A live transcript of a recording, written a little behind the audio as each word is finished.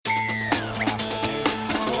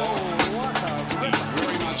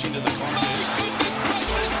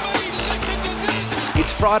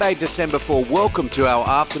Friday, December 4. Welcome to our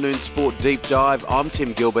afternoon sport deep dive. I'm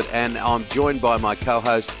Tim Gilbert and I'm joined by my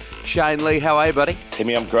co-host Shane Lee. How are you, buddy?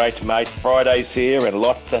 Timmy, I'm great, mate. Friday's here and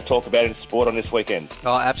lots to talk about in sport on this weekend.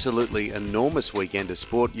 Oh, absolutely enormous weekend of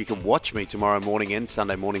sport. You can watch me tomorrow morning and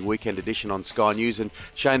Sunday morning weekend edition on Sky News. And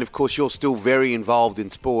Shane, of course, you're still very involved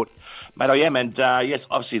in sport. Mate, I am. And yes,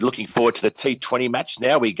 obviously looking forward to the T20 match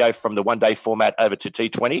now. We go from the one-day format over to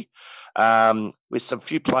T20. With some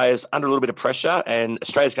few players under a little bit of pressure, and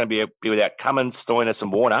Australia's going to be without Cummins, Stoinis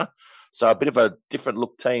and Warner. So a bit of a different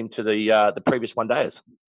look team to the previous one-dayers.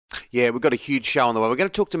 Yeah, we've got a huge show on the way. We're going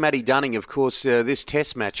to talk to Matty Dunning, of course, this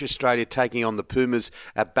test match, Australia taking on the Pumas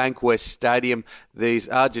at Bankwest Stadium. These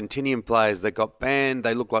Argentinian players that got banned,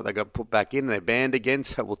 they look like they got put back in, they're banned again,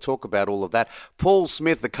 so we'll talk about all of that. Paul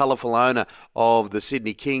Smith, the colourful owner of the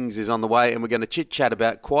Sydney Kings, is on the way, and we're going to chit-chat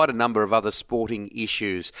about quite a number of other sporting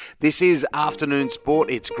issues. This is Afternoon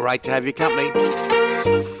Sport. It's great to have your company.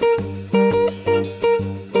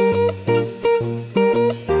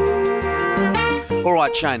 All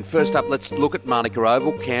right, Shane, first up, let's look at Manuka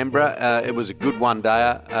Oval, Canberra. It was a good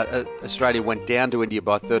one-dayer. Australia went down to India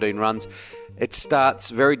by 13 runs. It starts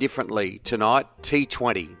very differently tonight,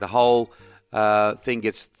 T20. The whole thing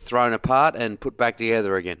gets thrown apart and put back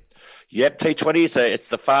together again. Yep, T20, so it's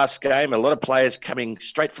the fast game. A lot of players coming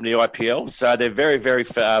straight from the IPL, so they're very, very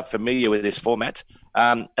familiar with this format.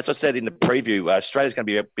 As I said in the preview, Australia's going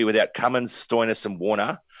to be without Cummins, Stoinis and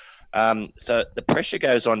Warner. So the pressure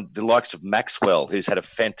goes on the likes of Maxwell, who's had a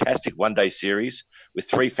fantastic one-day series with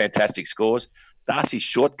 3 fantastic scores. Darcy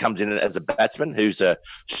Short comes in as a batsman, who's a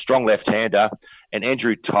strong left-hander. And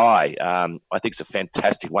Andrew Tye, I think, is a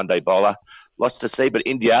fantastic one-day bowler. Lots to see, but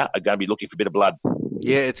India are going to be looking for a bit of blood.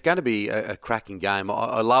 Yeah, it's going to be a cracking game.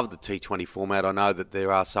 I love the T20 format. I know that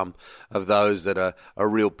there are some of those that are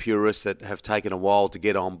real purists that have taken a while to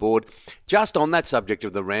get on board. Just on that subject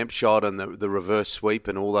of the ramp shot and the reverse sweep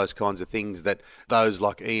and all those kinds of things that those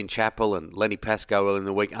like Ian Chappell and Lenny Pascoe early in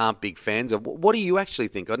the week aren't big fans of. What do you actually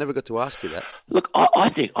think? I never got to ask you that. Look, I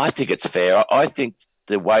think it's fair. I think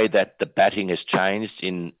the way that the batting has changed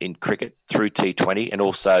in cricket through T20 and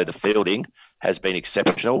also the fielding has been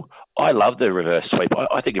exceptional. I love the reverse sweep.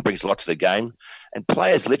 I think it brings a lot to the game. And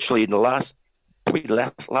players literally in the last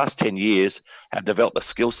 10 years have developed a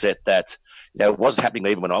skill set that was happening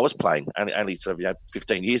even when I was playing, only sort of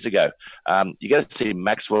 15 years ago. You got to see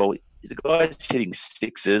Maxwell, the guy's hitting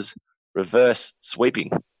sixes, reverse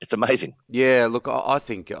sweeping. It's amazing. Yeah, look, I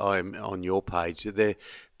think I'm on your page. They're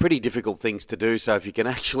pretty difficult things to do, so if you can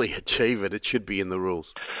actually achieve it, it should be in the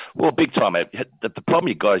rules. Well, big time. The problem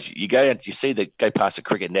you guys, you go past a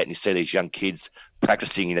cricket net and you see these young kids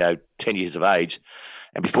practicing, 10 years of age,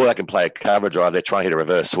 and before they can play a cover drive, they're trying to hit a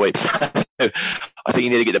reverse sweep. So I think you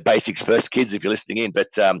need to get the basics first, kids, if you're listening in.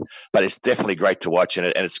 But it's definitely great to watch, and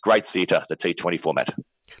it's great theatre, the T20 format.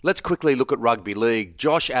 Let's quickly look at rugby league.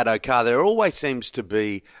 Josh Adokar, there always seems to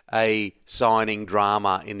be a signing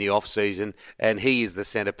drama in the off-season, and he is the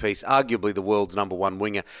centrepiece, arguably the world's number one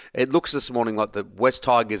winger. It looks this morning like the West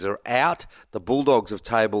Tigers are out. The Bulldogs have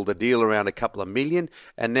tabled a deal around a couple of million,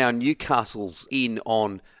 and now Newcastle's in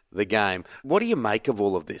on the game. What do you make of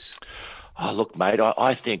all of this? Oh, look, mate,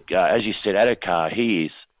 I think, as you said, Adokar, he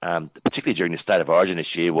is, particularly during the State of Origin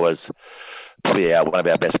this year, was probably one of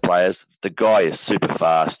our best players. The guy is super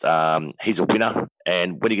fast. He's a winner,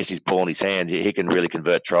 and when he gets his ball in his hand, he can really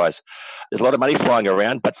convert tries. There's a lot of money flying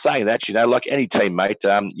around, but saying that, like any team, mate,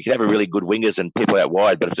 you can have a really good wingers and people out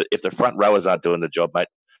wide, but if the front rowers aren't doing the job, mate,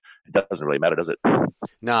 it doesn't really matter, does it?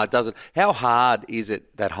 No, it doesn't. How hard is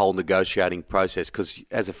it, that whole negotiating process? Because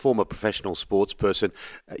as a former professional sports person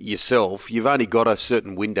yourself, you've only got a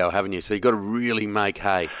certain window, haven't you? So you've got to really make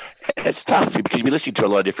hay. It's tough because you're listening to a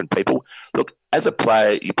lot of different people. Look, as a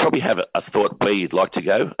player, you probably have a thought where you'd like to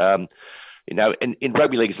go. In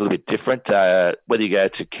rugby league, it's a little bit different. Whether you go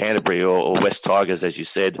to Canterbury or West Tigers, as you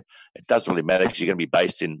said, it doesn't really matter because you're going to be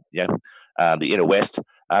based in the inner west.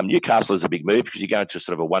 Newcastle is a big move because you're going to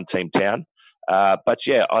sort of a one-team town. I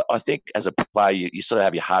think as a player, you sort of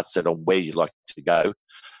have your heart set on where you'd like to go,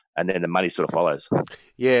 and then the money sort of follows.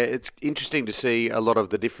 Yeah, it's interesting to see a lot of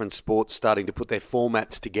the different sports starting to put their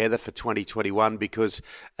formats together for 2021 because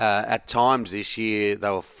at times this year they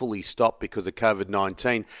were fully stopped because of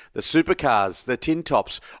COVID-19. The supercars, the tin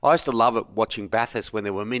tops, I used to love it watching Bathurst when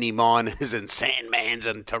there were mini miners and Sandmans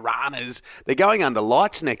and Tiranas. They're going under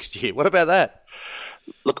lights next year. What about that?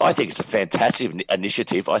 Look, I think it's a fantastic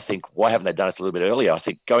initiative. I think, why haven't they done this a little bit earlier? I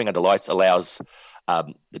think going under lights allows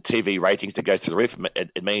the TV ratings to go through the roof.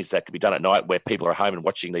 It means that can be done at night where people are home and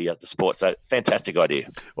watching the sport. So fantastic idea.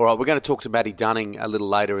 All right, we're going to talk to Matty Dunning a little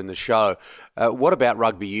later in the show. What about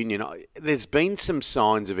rugby union? There's been some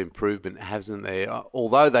signs of improvement, hasn't there?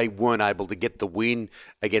 Although they weren't able to get the win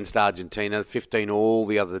against Argentina, 15-all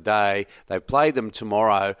the other day, they've played them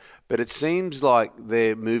tomorrow, but it seems like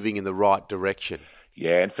they're moving in the right direction.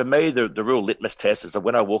 Yeah, and for me, the real litmus test is that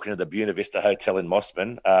when I walk into the Buena Vista Hotel in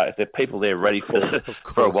Mossman, if there are people there ready for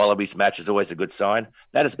a Wallabies match, is always a good sign.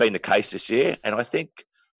 That has been the case this year, and I think,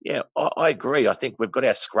 I agree. I think we've got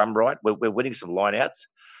our scrum right. We're winning some lineouts.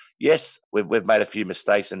 Yes, we've made a few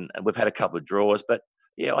mistakes and we've had a couple of draws, but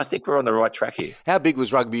I think we're on the right track here. How big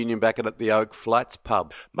was rugby union back at the Oak Flats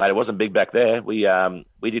pub? Mate, it wasn't big back there. We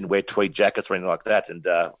didn't wear tweed jackets or anything like that, and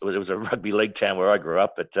it was a rugby league town where I grew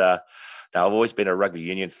up, but. No, I've always been a rugby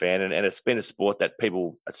union fan, and it's been a sport that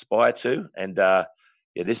people aspire to. And,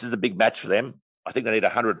 this is the big match for them. I think they need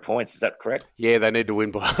 100 points. Is that correct? Yeah, they need to win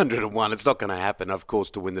by 101. It's not going to happen, of course,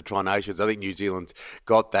 to win the Tri-Nations. I think New Zealand's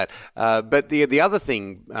got that. But the other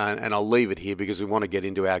thing, and I'll leave it here because we want to get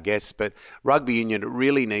into our guests, but rugby union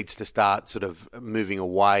really needs to start sort of moving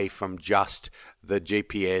away from just the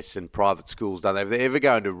GPS and private schools. If they're ever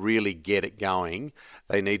going to really get it going,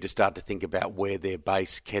 they need to start to think about where their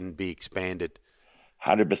base can be expanded.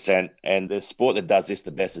 100%. And the sport that does this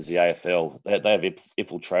the best is the AFL. They have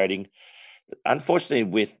infiltrating. Unfortunately,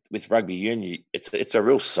 with rugby union, it's a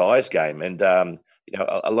real size game, and a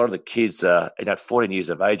lot of the kids, 14 years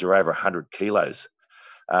of age, are over 100 kilos.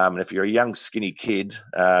 And if you're a young, skinny kid,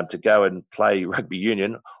 to go and play rugby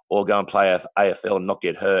union or go and play AFL and not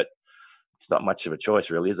get hurt, it's not much of a choice,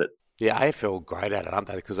 really, is it? Yeah, AFL are great at it, aren't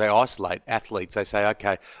they? Because they isolate athletes. They say,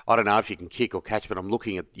 okay, I don't know if you can kick or catch, but I'm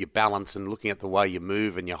looking at your balance and looking at the way you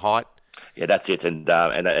move and your height. Yeah, that's it, and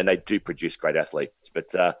they do produce great athletes.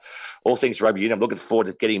 But all things rugby union, I'm looking forward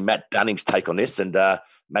to getting Matt Dunning's take on this, and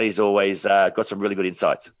Matty's always got some really good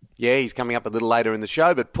insights. Yeah, he's coming up a little later in the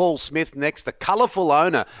show, but Paul Smith next, the colourful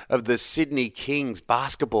owner of the Sydney Kings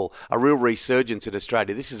basketball, a real resurgence in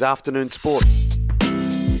Australia. This is Afternoon Sport.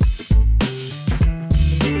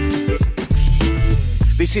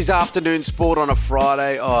 This is Afternoon Sport on a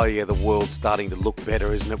Friday. Oh, yeah, the world's starting to look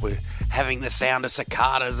better, isn't it? We're having the sound of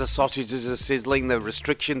cicadas, the sausages are sizzling, the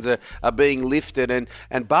restrictions are being lifted,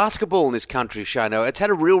 and basketball in this country, Shano, it's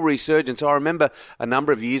had a real resurgence. I remember a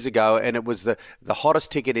number of years ago, and it was the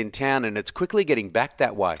hottest ticket in town, and it's quickly getting back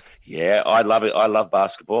that way. Yeah, I love it. I love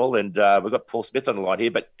basketball, and we've got Paul Smith on the line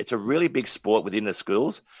here, but it's a really big sport within the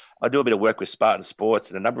schools. I do a bit of work with Spartan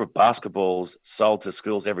Sports, and the number of basketballs sold to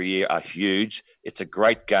schools every year are huge. It's a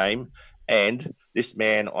great game. And this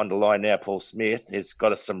man on the line now, Paul Smith, has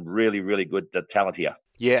got us some really, really good talent here.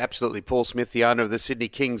 Yeah, absolutely. Paul Smith, the owner of the Sydney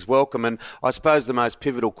Kings, welcome. And I suppose the most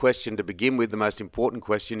pivotal question to begin with, the most important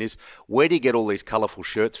question is, where do you get all these colourful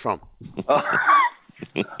shirts from? Look,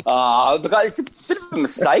 it's a bit of a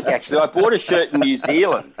mistake, actually. I bought a shirt in New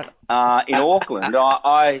Zealand, in Auckland.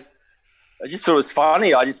 I just thought it was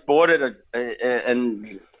funny. I just bought it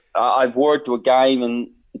and I wore it to a game, and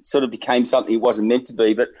it sort of became something it wasn't meant to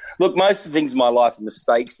be. But look, most of the things in my life are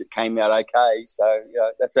mistakes that came out okay. So,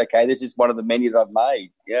 that's okay. This is one of the many that I've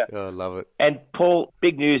made. Yeah. Oh, I love it. And, Paul,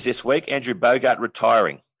 big news this week, Andrew Bogut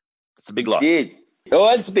retiring. It's a big loss. He did.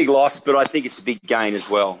 Oh, it's a big loss, but I think it's a big gain as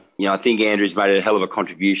well. I think Andrew's made a hell of a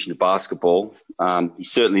contribution to basketball. He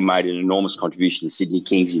certainly made an enormous contribution to Sydney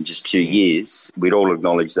Kings in just 2 years. We'd all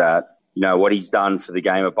acknowledge that. What he's done for the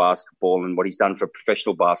game of basketball and what he's done for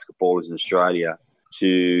professional basketballers in Australia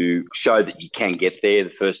to show that you can get there, the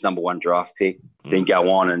first number one draft pick, then go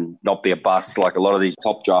on and not be a bust like a lot of these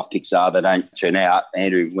top draft picks are. They don't turn out.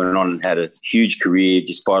 Andrew went on and had a huge career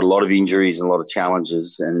despite a lot of injuries and a lot of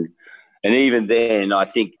challenges. And even then, I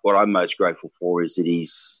think what I'm most grateful for is that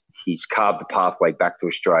he's carved the pathway back to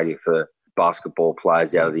Australia for basketball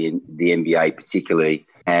players out of the NBA particularly.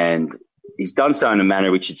 And he's done so in a manner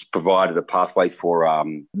which it's provided a pathway for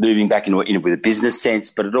moving back into with a business sense,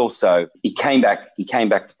 but it also he came back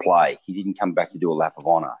to play. He didn't come back to do a lap of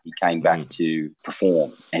honour. He came back to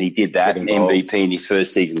perform, and he did that. MVP in his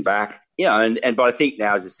first season back. But I think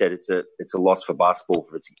now, as I said, it's a loss for basketball,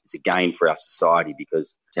 but it's a gain for our society,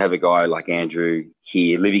 because to have a guy like Andrew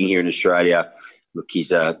here, living here in Australia, look,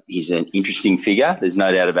 he's an interesting figure. There's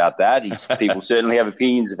no doubt about that. People certainly have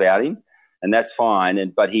opinions about him. And that's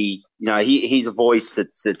fine, but he's a voice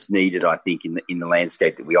that's needed, I think, in the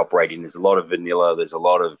landscape that we operate in. There's a lot of vanilla. There's a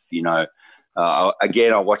lot of,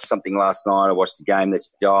 again, I watched something last night. I watched the game.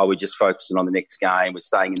 We're just focusing on the next game. We're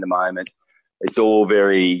staying in the moment. It's all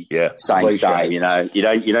very same. Cliche. You know,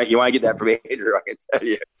 you won't get that from Andrew, I can tell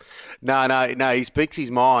you. No. He speaks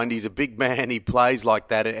his mind. He's a big man. He plays like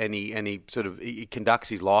that, and he conducts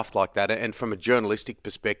his life like that. And from a journalistic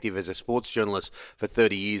perspective, as a sports journalist for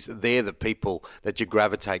 30 years, they're the people that you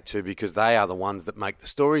gravitate to because they are the ones that make the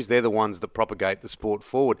stories. They're the ones that propagate the sport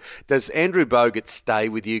forward. Does Andrew Bogut stay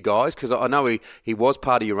with you guys? Because I know he was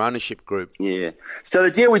part of your ownership group. Yeah. So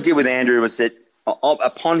the deal we did with Andrew was that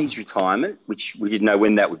upon his retirement, which we didn't know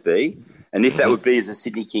when that would be, and if that would be as a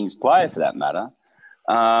Sydney Kings player for that matter,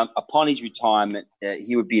 upon his retirement,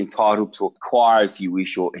 he would be entitled to acquire, if you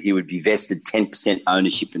wish, or he would be vested 10%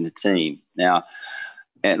 ownership in the team. Now,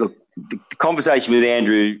 look, the conversation with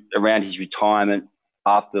Andrew around his retirement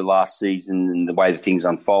after last season and the way that things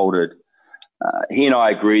unfolded, he and I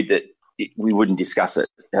agreed that we wouldn't discuss it.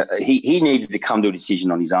 He needed to come to a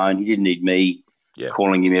decision on his own. He didn't need me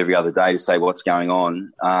calling him every other day to say what's going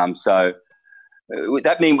on. So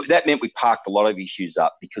that meant we parked a lot of issues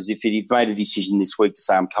up, because if he'd made a decision this week to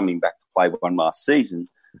say I'm coming back to play one last season,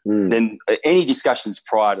 then any discussions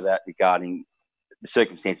prior to that regarding the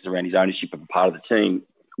circumstances around his ownership of a part of the team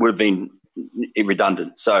would have been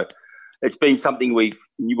redundant. So it's been something we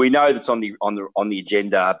know that's on the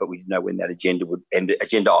agenda, but we didn't know when that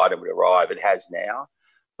agenda item would arrive. It has now.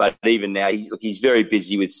 But even now, he's very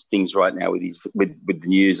busy with things right now with the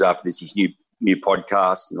news after this, his new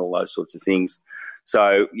podcast and all those sorts of things.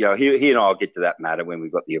 So he and I will get to that matter when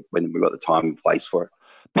we've got the time and place for it.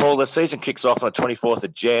 Paul, the season kicks off on the 24th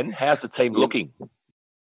of Jan. How's the team looking?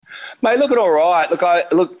 Mate, looking all right.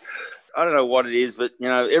 I don't know what it is, but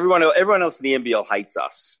everyone else in the NBL hates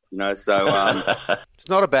us. So it's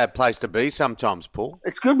not a bad place to be sometimes, Paul.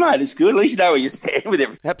 It's good, mate. It's good. At least you know where you stand with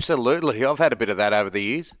everything. Absolutely, I've had a bit of that over the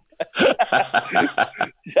years.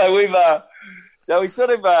 So we sort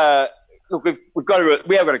of look. We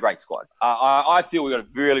have got a great squad. I feel we've got a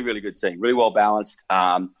really, really good team, really well balanced.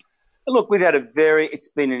 Look, we've had it's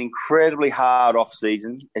been an incredibly hard off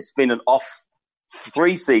season. It's been an off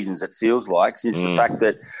 3 seasons, it feels like, since the fact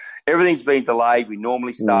that everything's been delayed. We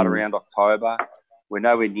normally start around October. We're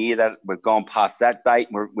nowhere near that. We've gone past that date.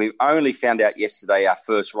 We only found out yesterday our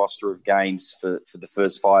first roster of games for the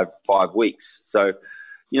first five weeks. So,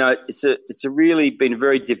 it's really been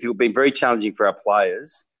very difficult, been very challenging for our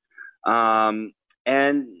players. And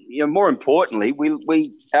more importantly,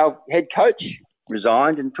 our head coach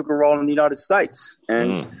resigned and took a role in the United States.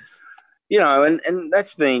 And, and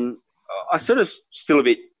that's been, I sort of still a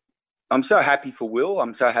bit, I'm so happy for Will.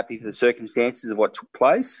 I'm so happy for the circumstances of what took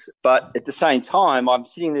place. But at the same time, I'm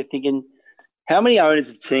sitting there thinking, how many owners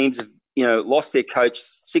of teams have, lost their coach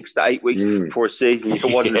 6 to 8 weeks before a season if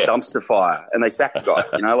it wasn't a dumpster fire and they sacked the guy,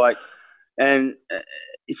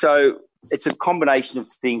 so it's a combination of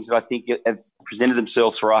things that I think have presented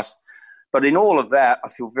themselves for us. But in all of that, I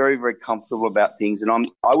feel very, very comfortable about things. And I'm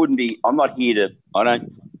not here to, I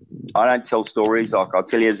don't tell stories. I'll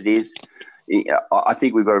tell you as it is. I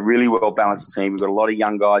think we've got a really well-balanced team. We've got a lot of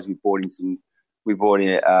young guys. We brought in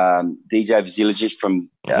DJ Vasiljevic from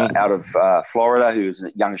out of Florida, who's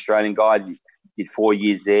a young Australian guy. He did 4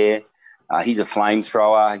 years there. He's a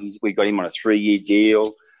flamethrower. We got him on a 3-year deal.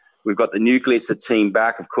 We've got the nucleus of the team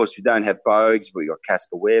back. Of course, we don't have Bogues, but we've got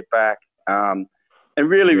Casper Ware back. And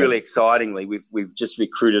really, really excitingly, we've just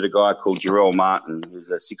recruited a guy called Jarrell Martin, who's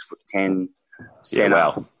a 6'10" centre.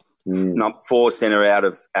 Yeah, wow. Not 4 centre out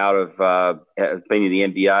of been in the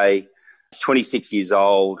NBA. He's 26 years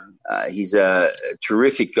old. He's a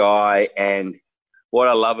terrific guy, and what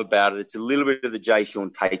I love about it's a little bit of the Jay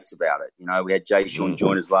Sean Tates about it. We had Jay Sean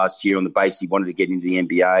join us last year on the base he wanted to get into the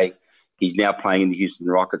NBA. He's now playing in the Houston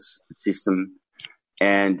Rockets system,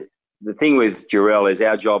 and the thing with Jarrell is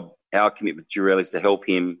our commitment to Jarrell is to help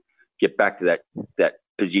him get back to that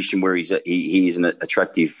position where he is an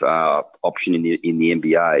attractive option in the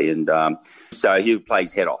NBA, and so he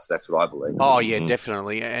plays head off. That's what I believe. Oh yeah,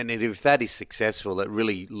 definitely. And if that is successful, it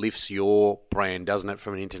really lifts your brand, doesn't it,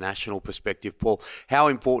 from an international perspective, Paul? How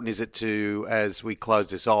important is it to, as we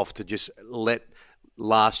close this off, to just let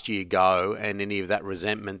last year go and any of that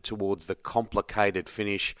resentment towards the complicated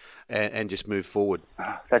finish and just move forward?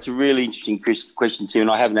 That's a really interesting question, Tim,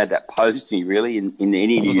 and I haven't had that posed to me really in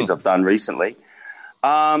any interviews I've done recently.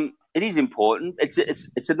 It is important.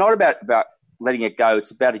 It's not about letting it go. It's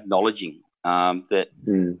about acknowledging that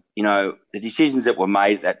the decisions that were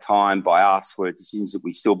made at that time by us were decisions that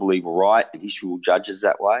we still believe were right, and history will judge us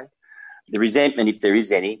that way. The resentment, if there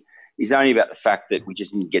is any, is only about the fact that we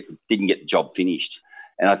just didn't get the job finished.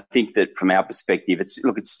 And I think that from our perspective, it's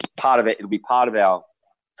part of it. It'll be part of our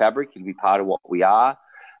fabric. It'll be part of what we are.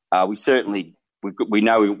 We certainly we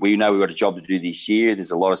know we've got a job to do this year.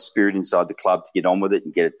 There's a lot of spirit inside the club to get on with it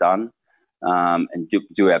and get it done, and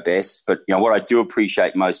do our best. But what I do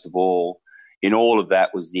appreciate most of all in all of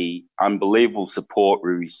that was the unbelievable support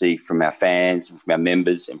we received from our fans and from our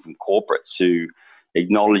members and from corporates who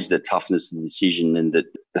acknowledged the toughness of the decision and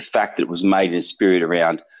the fact that it was made in a spirit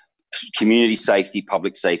around community safety,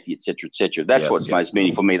 public safety, et cetera, et cetera. That's what's most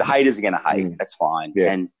meaningful for me. The haters are going to hate. That's fine.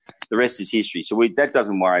 Yeah. And the rest is history. So that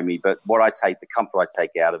doesn't worry me. But the comfort I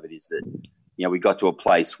take out of it is that, we got to a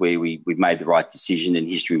place where we've made the right decision and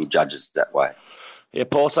history will judge us that way. Yeah,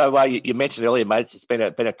 Paul, so you mentioned earlier, mate, it's been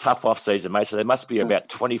a tough off-season, mate, so there must be about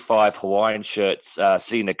 25 Hawaiian shirts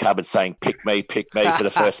sitting in the cupboard saying, pick me for the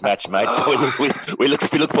first match, mate. So we look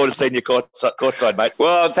forward to seeing you courtside, mate.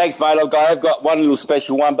 Well, thanks, mate. Look, I've got one little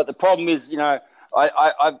special one, but the problem is,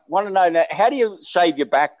 I want to know now, how do you shave your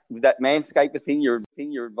back with that Manscaped thing you're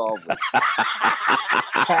involved with?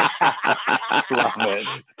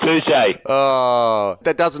 Touche. Oh,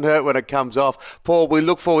 that doesn't hurt when it comes off. Paul, we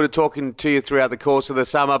look forward to talking to you throughout the course of the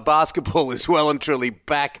summer. Basketball is well and truly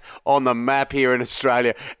back on the map here in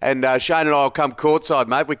Australia. And Shane and I will come courtside,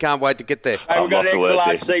 mate. We can't wait to get there. Hey, we've got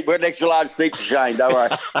an extra large seat for Shane, don't worry.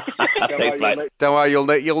 Thanks, mate. Don't worry,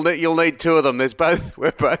 you'll need two of them. We're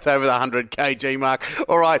both over the 100 kg mark.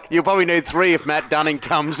 All right, you'll probably need three if Matt Dunning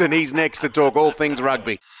comes, and he's next to talk all things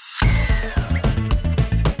rugby.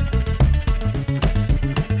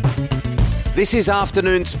 This is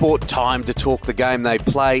afternoon sport time to talk the game they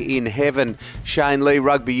play in heaven. Shane Lee,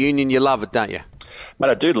 Rugby Union, you love it, don't you? Mate,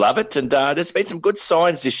 I do love it, and there's been some good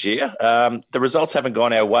signs this year. The results haven't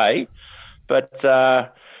gone our way, but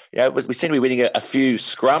we seem to be winning a few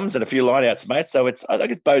scrums and a few lineouts, mate. So I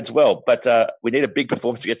think it bodes well. But we need a big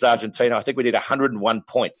performance against Argentina. I think we need 101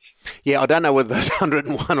 points. Yeah, I don't know whether those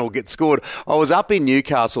 101 will get scored. I was up in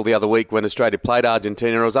Newcastle the other week when Australia played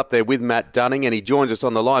Argentina. I was up there with Matt Dunning, and he joins us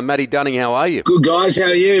on the line. Matty Dunning, how are you? Good, guys. How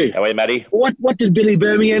are you? How are you, Matty? What did Billy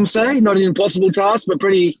Birmingham say? Not an impossible task, but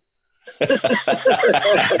pretty... Exactly,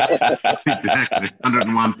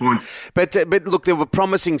 101 points. But look, there were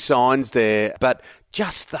promising signs there, but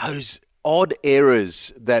just those odd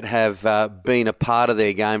errors that have been a part of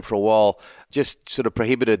their game for a while just sort of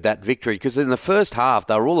prohibited that victory, because in the first half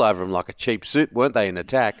they were all over them like a cheap suit, weren't they, in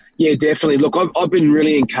attack? Yeah, definitely. Look, I've been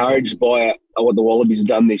really encouraged by what the Wallabies have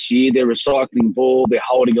done this year. They're recycling ball, they're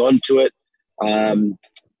holding on to it.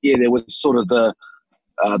 There was sort of the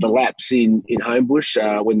lapse in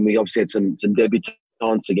Homebush when we obviously had some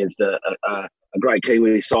debutants against a great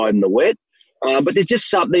Kiwi side in the wet. But there's just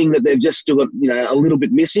something that they've just still got, a little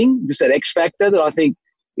bit missing, just that X factor that I think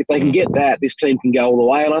if they can get that, this team can go all the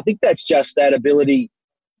way. And I think that's just that ability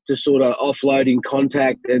to sort of offload in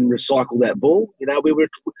contact and recycle that ball. We're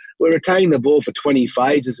retaining the ball for 20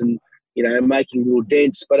 phases and, making little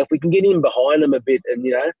dents. But if we can get in behind them a bit and,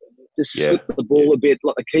 just slip the ball a bit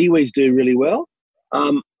like the Kiwis do really well,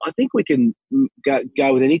 I think we can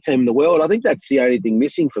go with any team in the world. I think that's the only thing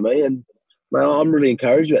missing for me, and I'm really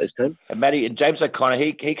encouraged about this team. And Matty, and James O'Connor,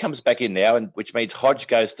 he comes back in now, and which means Hodge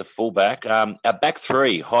goes to fullback. Our back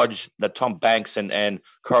three, Hodge, Tom Banks, and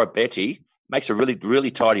Koroibete, makes a really,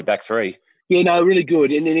 really tidy back three. Yeah, no, really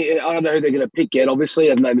good. And I don't know who they're going to pick yet.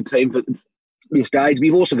 Obviously, I've named the team for this stage.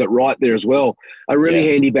 We've also got Wright there as well. A really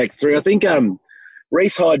handy back three. I think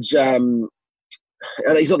Reece Hodge.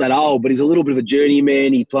 And he's not that old, but he's a little bit of a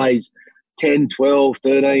journeyman. He plays 10, 12,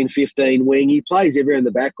 13, 15 wing. He plays everywhere in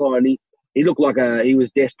the back line. He looked like he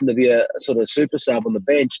was destined to be a sort of super sub on the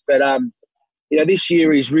bench. But, this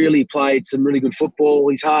year he's really played some really good football.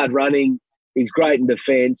 He's hard running. He's great in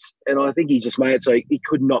defence. And I think he's just made it so he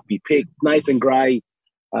could not be picked. Nathan Gray,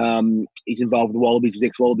 he's involved with the Wallabies, he's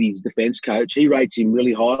ex-Wallabies defence coach. He rates him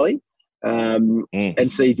really highly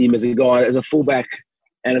and sees him as a guy, as a fullback,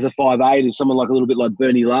 and as a 5'8", is someone like a little bit like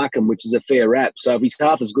Bernie Larkham, which is a fair rap. So if he's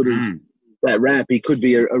half as good as that rap, he could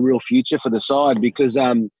be a real future for the side, because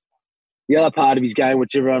the other part of his game,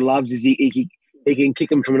 which everyone loves, is he can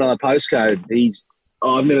kick him from another postcode.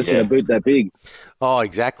 I've never seen a boot that big. Oh,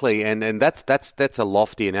 exactly, and that's a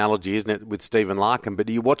lofty analogy, isn't it, with Stephen Larkham? But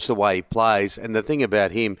you watch the way he plays, and the thing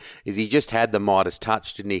about him is he just had the Midas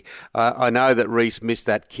touch, didn't he? I know that Reece missed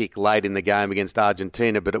that kick late in the game against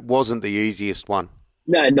Argentina, but it wasn't the easiest one.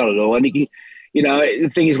 No, not at all. And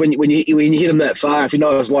the thing is, when you hit them that far, if you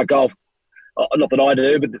know it's like golf, not that I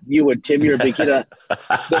do, but you and Tim, you're a big hitter.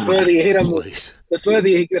 The further you hit them, the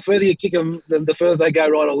further you kick them, the further they go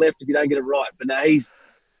right or left if you don't get it right. But no, he's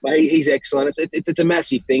excellent. It's a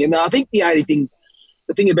massive thing. And I think the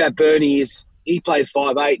thing about Bernie is he played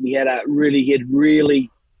 5'8", and he had really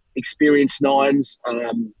experienced nines,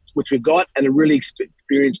 which we've got, and a really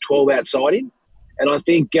experienced 12 outside him. And I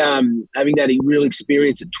think having that real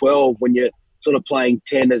experience at 12 when you're sort of playing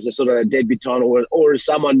 10 as a sort of a debutant or as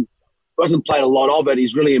someone who hasn't played a lot of it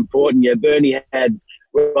is really important. Yeah, Bernie had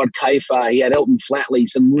Rod Kafer, he had Elton Flatley,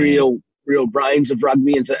 some real brains of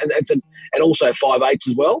rugby, and also 5'8"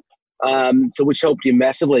 as well, so which helped him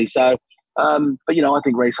massively. So, but I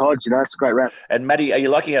think Reece Hodge, it's a great round. And Matty, are you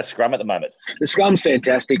liking our scrum at the moment? The scrum's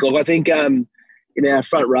fantastic. Look, I think our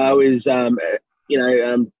front row is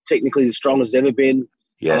technically the strongest it's ever been.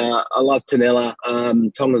 Yeah, I love Tanella,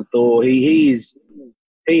 Tongan Thor. He has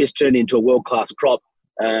turned into a world class prop.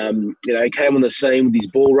 He came on the scene with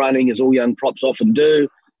his ball running, as all young props often do,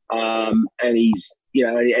 and he's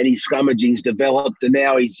scrummaging's developed, and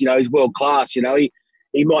now he's world class. He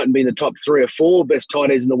mightn't be in the top 3 or 4 best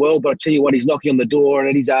tight ends in the world, but I tell you what, he's knocking on the door, and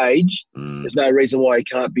at his age, there's no reason why he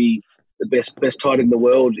can't be the best tight end in the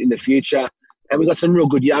world in the future. And we've got some real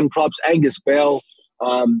good young props. Angus Bell,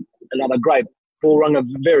 another great ball runner,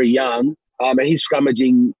 very young. And he's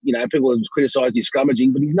scrummaging, people have criticised his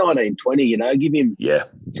scrummaging, but he's 19, 20, give him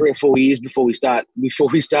 3 or 4 years before we start,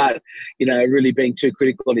 really being too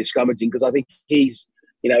critical on his scrummaging, because I think he's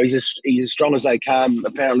as strong as they come.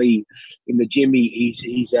 Apparently in the gym, he's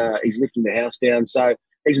lifting the house down. So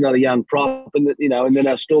he's another young prop. And then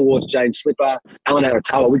our stalwarts, Jane Slipper, Alan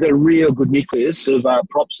Aratoa. We've got a real good nucleus of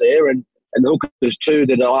props there, and the hookers too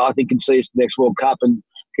that I think can see us the next World Cup and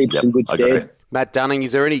keep us in good stead. Matt Dunning,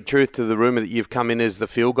 is there any truth to the rumour that you've come in as the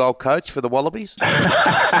field goal coach for the Wallabies?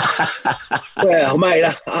 Well, mate,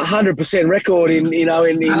 100% record in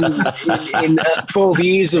 12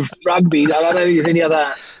 years of rugby. I don't think there's any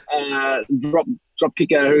other drop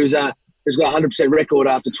kicker who's got a 100% record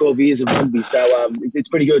after 12 years of rugby. So it's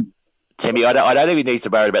pretty good. Timmy, I don't think he needs to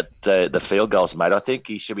worry about the field goals, mate. I think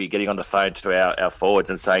he should be getting on the phone to our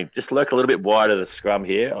forwards and saying, just lurk a little bit wider the scrum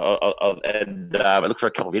here and look for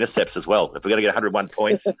a couple of intercepts as well. If we're going to get 101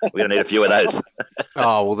 points, we're going to need a few of those.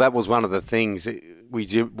 Oh, well, that was one of the things.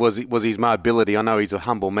 Was his mobility. I know he's a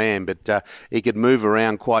humble man, but he could move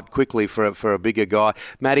around quite quickly for a bigger guy.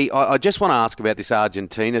 Matty, I just want to ask about this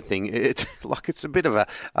Argentina thing. It's a bit of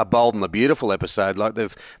a Bold and the Beautiful episode. Like,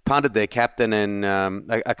 they've punted their captain and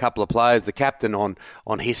a couple of players. The captain on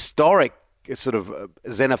historic sort of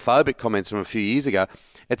xenophobic comments from a few years ago.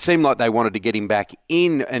 It seemed like they wanted to get him back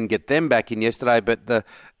in and get them back in yesterday, but the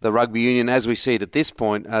rugby union, as we see it at this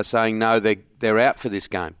point, are saying no, they're out for this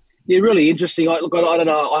game. Yeah, really interesting. I don't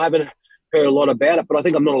know. I haven't heard a lot about it, but I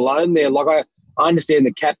think I'm not alone there. Like, I understand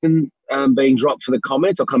the captain being dropped for the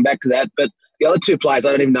comments. I'll come back to that. But the other 2 players,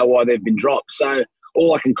 I don't even know why they've been dropped. So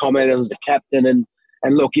all I can comment on is the captain. And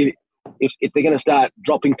look, if they're going to start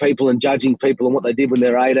dropping people and judging people on what they did when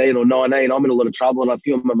they're 18 or 19, I'm in a lot of trouble, and a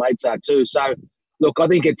few of my mates are too. So, look, I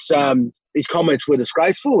think it's his comments were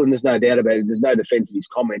disgraceful, and there's no doubt about it. There's no defence of his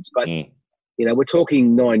comments. But, we're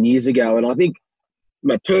talking 9 years ago, and I think,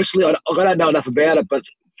 personally, I don't know enough about it, but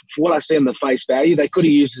for what I see on the face value, they could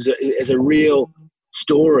have used it as a real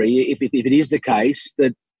story if it is the case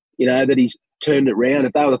that, that he's turned it round.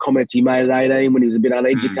 If they were the comments he made at 18 when he was a bit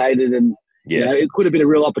uneducated and, it could have been a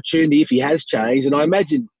real opportunity if he has changed. And I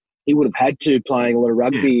imagine he would have had to, playing a lot of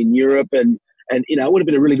rugby in Europe. And it would have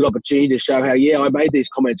been a really good opportunity to show how, I made these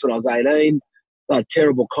comments when I was 18. They're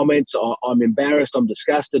terrible comments. I'm embarrassed. I'm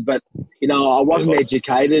disgusted. But, I wasn't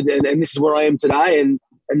educated. And this is where I am today. And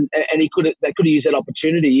they could have used that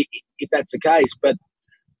opportunity if that's the case. But,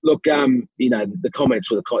 look, the comments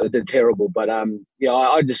they're terrible. But, I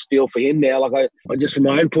just feel for him now. Like, I just from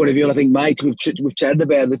my own point of view, and I think, mates, we've chatted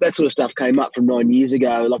about it. If that sort of stuff came up from 9 years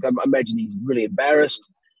ago, like, I imagine he's really embarrassed.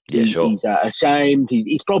 Yeah, sure. He's ashamed.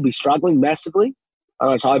 He's probably struggling massively.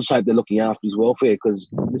 I just hope they're looking after his welfare, because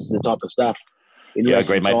this is the type of stuff in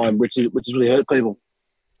recent time which has really hurt people.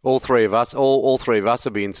 All three of us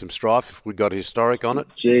would be in some strife if we got historic on it.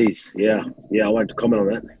 Jeez, yeah, I won't comment on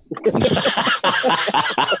that.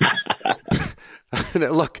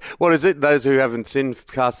 Look, what is it? Those who haven't sinned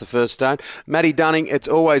cast the first stone. Matty Dunning, it's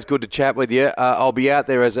always good to chat with you. I'll be out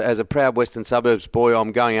there as a proud Western Suburbs boy.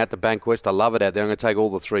 I'm going out to Bankwest. I love it out there. I'm going to take all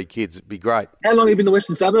the 3 kids. It'd be great. How long have you been in the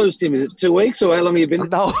Western Suburbs, Tim? Is it 2 weeks, or how long have you been?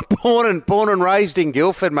 No, born and raised in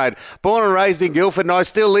Guildford, mate. Born and raised in Guildford, and I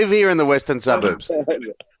still live here in the Western Suburbs.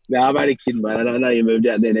 No, I'm only kidding, mate. I know you moved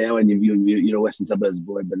out there now and you're a Western Suburbs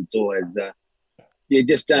boy, but it's always, I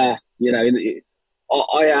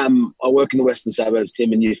work in the Western Suburbs,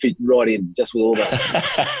 Tim, and you fit right in just with all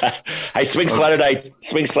that. Hey, swing slow today,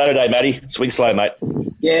 Matty. Swing slow, mate.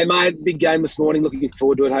 Yeah, mate, big game this morning. Looking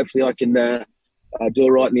forward to it. Hopefully I can do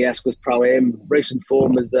all right in the Asquith Pro-Am. Recent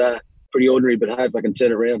form has pretty ordinary, but hope I can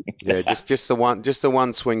turn it around. Yeah, just the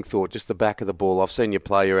one swing thought, just the back of the ball. I've seen you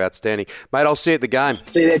play. You're outstanding, mate. I'll see you at the game.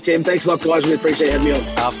 See you there, Tim. Thanks a lot, guys. Really appreciate having me on.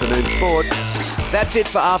 Afternoon Sport. That's it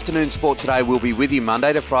for Afternoon Sport today. We'll be with you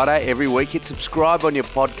Monday to Friday every week. Hit subscribe on your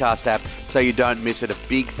podcast app so you don't miss it. A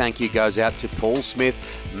big thank you goes out to Paul Smith,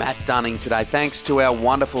 Matt Dunning today. Thanks to our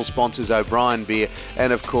wonderful sponsors, O'Brien Beer.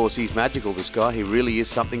 And, of course, he's magical, this guy. He really is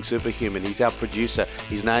something superhuman. He's our producer.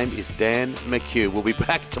 His name is Dan McHugh. We'll be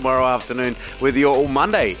back tomorrow afternoon with or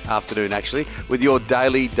Monday afternoon, actually, with your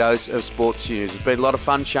daily dose of sports news. It's been a lot of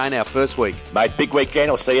fun, Shane, our first week. Mate, big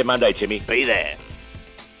weekend. I'll see you Monday, Timmy. Be there.